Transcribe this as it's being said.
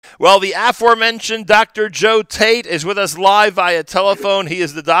Well, the aforementioned Dr. Joe Tate is with us live via telephone. He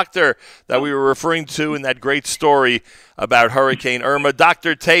is the doctor that we were referring to in that great story about Hurricane Irma.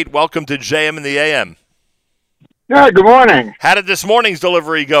 Dr. Tate, welcome to JM in the AM. Yeah, good morning. How did this morning's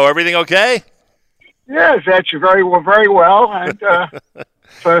delivery go? Everything okay? Yes, actually very well. And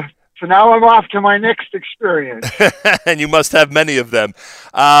so now I'm off to my next experience. And you must have many of them.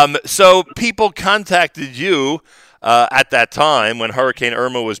 So people contacted you at that time when Hurricane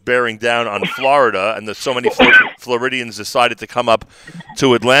Irma was bearing down on Florida, and so many Floridians decided to come up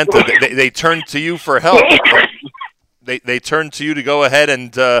to Atlanta. They turned to you for help. They turned to you to go ahead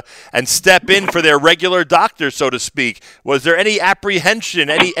and step in for their regular doctor, so to speak. Was there any apprehension,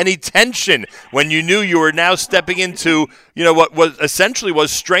 any tension when you knew you were now stepping into, what was essentially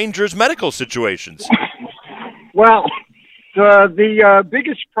strangers' medical situations? Well, the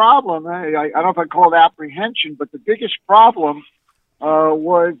biggest problem, I don't know if I call it apprehension, but the biggest problem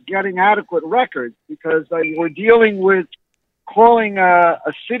was getting adequate records, because we're dealing with calling a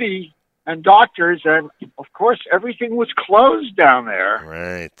city and doctors, and of course everything was closed down there.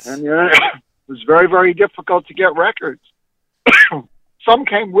 Right. And it was very, very difficult to get records. Some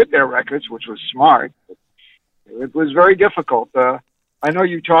came with their records, which was smart. It was very difficult. I know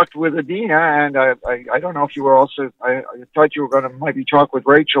you talked with Adina, and I don't know if you were also, I thought you were going to maybe talk with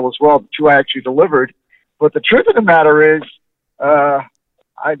Rachel as well. The two I actually delivered. But the truth of the matter is, there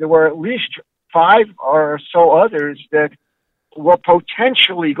were at least 5 or so others that were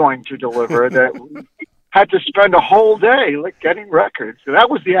potentially going to deliver that had to spend a whole day getting records. So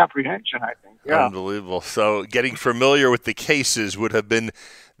that was the apprehension, I think. Yeah. Unbelievable. So getting familiar with the cases would have been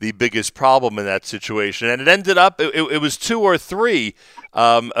the biggest problem in that situation. And it ended up, it was 2 or 3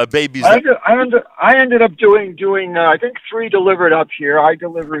 babies. I ended up doing I think 3 delivered up here. I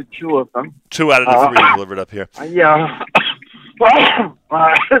delivered 2 of them. 2 out of the 3 delivered up here. Yeah. Well,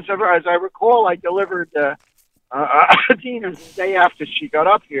 as I recall, I delivered Adina the day after she got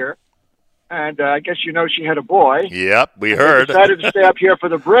up here. And I guess she had a boy. Yep, we heard. I decided to stay up here for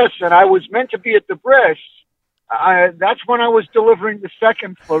the bris, and I was meant to be at the bris. That's when I was delivering the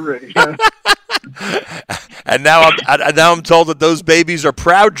second Floridian. And now I'm told that those babies are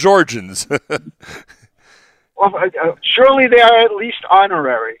proud Georgians. Well, surely they are at least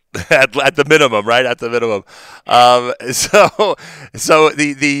honorary. at the minimum, right? At the minimum. So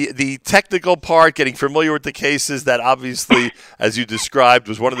the technical part, getting familiar with the cases, that obviously, as you described,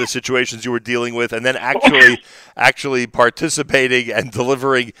 was one of the situations you were dealing with, and then actually participating and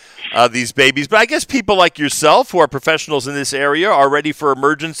delivering these babies. But I guess people like yourself, who are professionals in this area, are ready for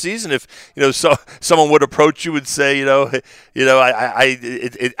emergencies. And if someone would approach you and say, I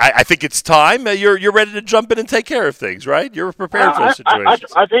think it's time, you're ready to jump in and take care of things, right? You're prepared for a situation.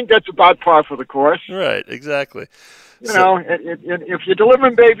 I think that's about par for the course. Right, exactly. If you're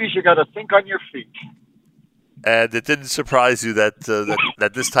delivering babies, you got to think on your feet. And it didn't surprise you that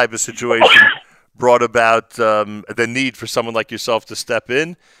this type of situation brought about the need for someone like yourself to step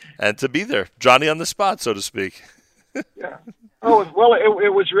in and to be there, Johnny on the spot, so to speak. Yeah. Oh well,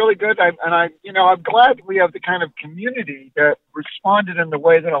 it was really good, I'm glad we have the kind of community that responded in the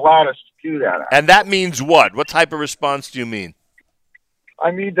way that allowed us to do that. And that means what? What type of response do you mean? I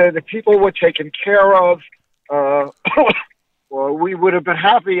mean, the people were taken care of. Well, we would have been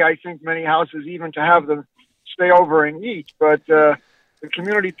happy, I think, many houses even to have them stay over and eat. But the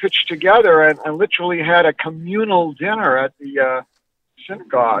community pitched together and literally had a communal dinner at the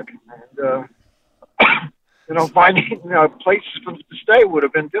synagogue. And finding places to stay would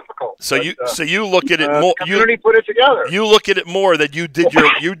have been difficult. So you look at it more. Community put it together. You look at it more that you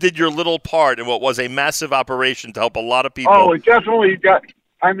did your little part in what was a massive operation to help a lot of people. Oh, it definitely got.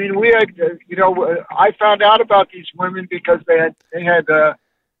 I mean, we had. I found out about these women because they had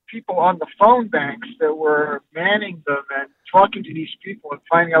people on the phone banks that were manning them and talking to these people and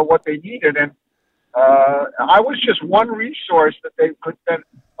finding out what they needed. And I was just one resource that they could then.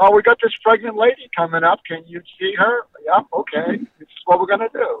 Oh, we got this pregnant lady coming up. Can you see her? Yep, okay. This is what we're going to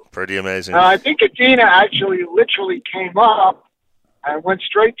do. Pretty amazing. I think Adina actually literally came up and went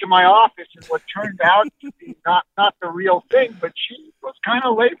straight to my office in what turned out to be not the real thing, but she was kind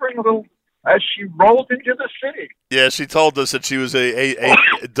of laboring a little as she rolled into the city. Yeah, she told us that she was a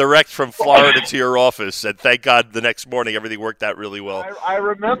direct from Florida to your office, and thank God the next morning everything worked out really well. I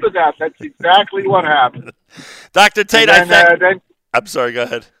remember that. That's exactly what happened. Dr. Tate, I'm sorry, go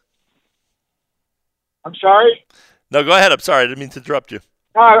ahead. I'm sorry? No, go ahead. I'm sorry. I didn't mean to interrupt you.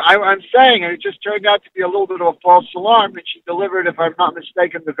 No, I'm saying it just turned out to be a little bit of a false alarm, and she delivered, if I'm not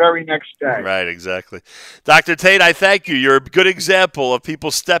mistaken, the very next day. Right, exactly. Dr. Tate, I thank you. You're a good example of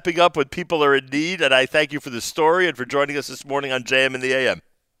people stepping up when people are in need, and I thank you for the story and for joining us this morning on JM in the AM.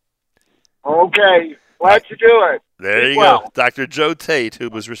 Okay. Glad to do it. There Keep you well. go. Dr. Joe Tate, who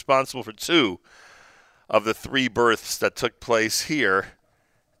was responsible for 2 of the 3 births that took place here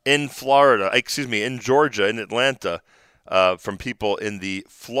in in Georgia, in Atlanta, from people in the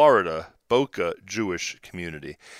Florida Boca Jewish community.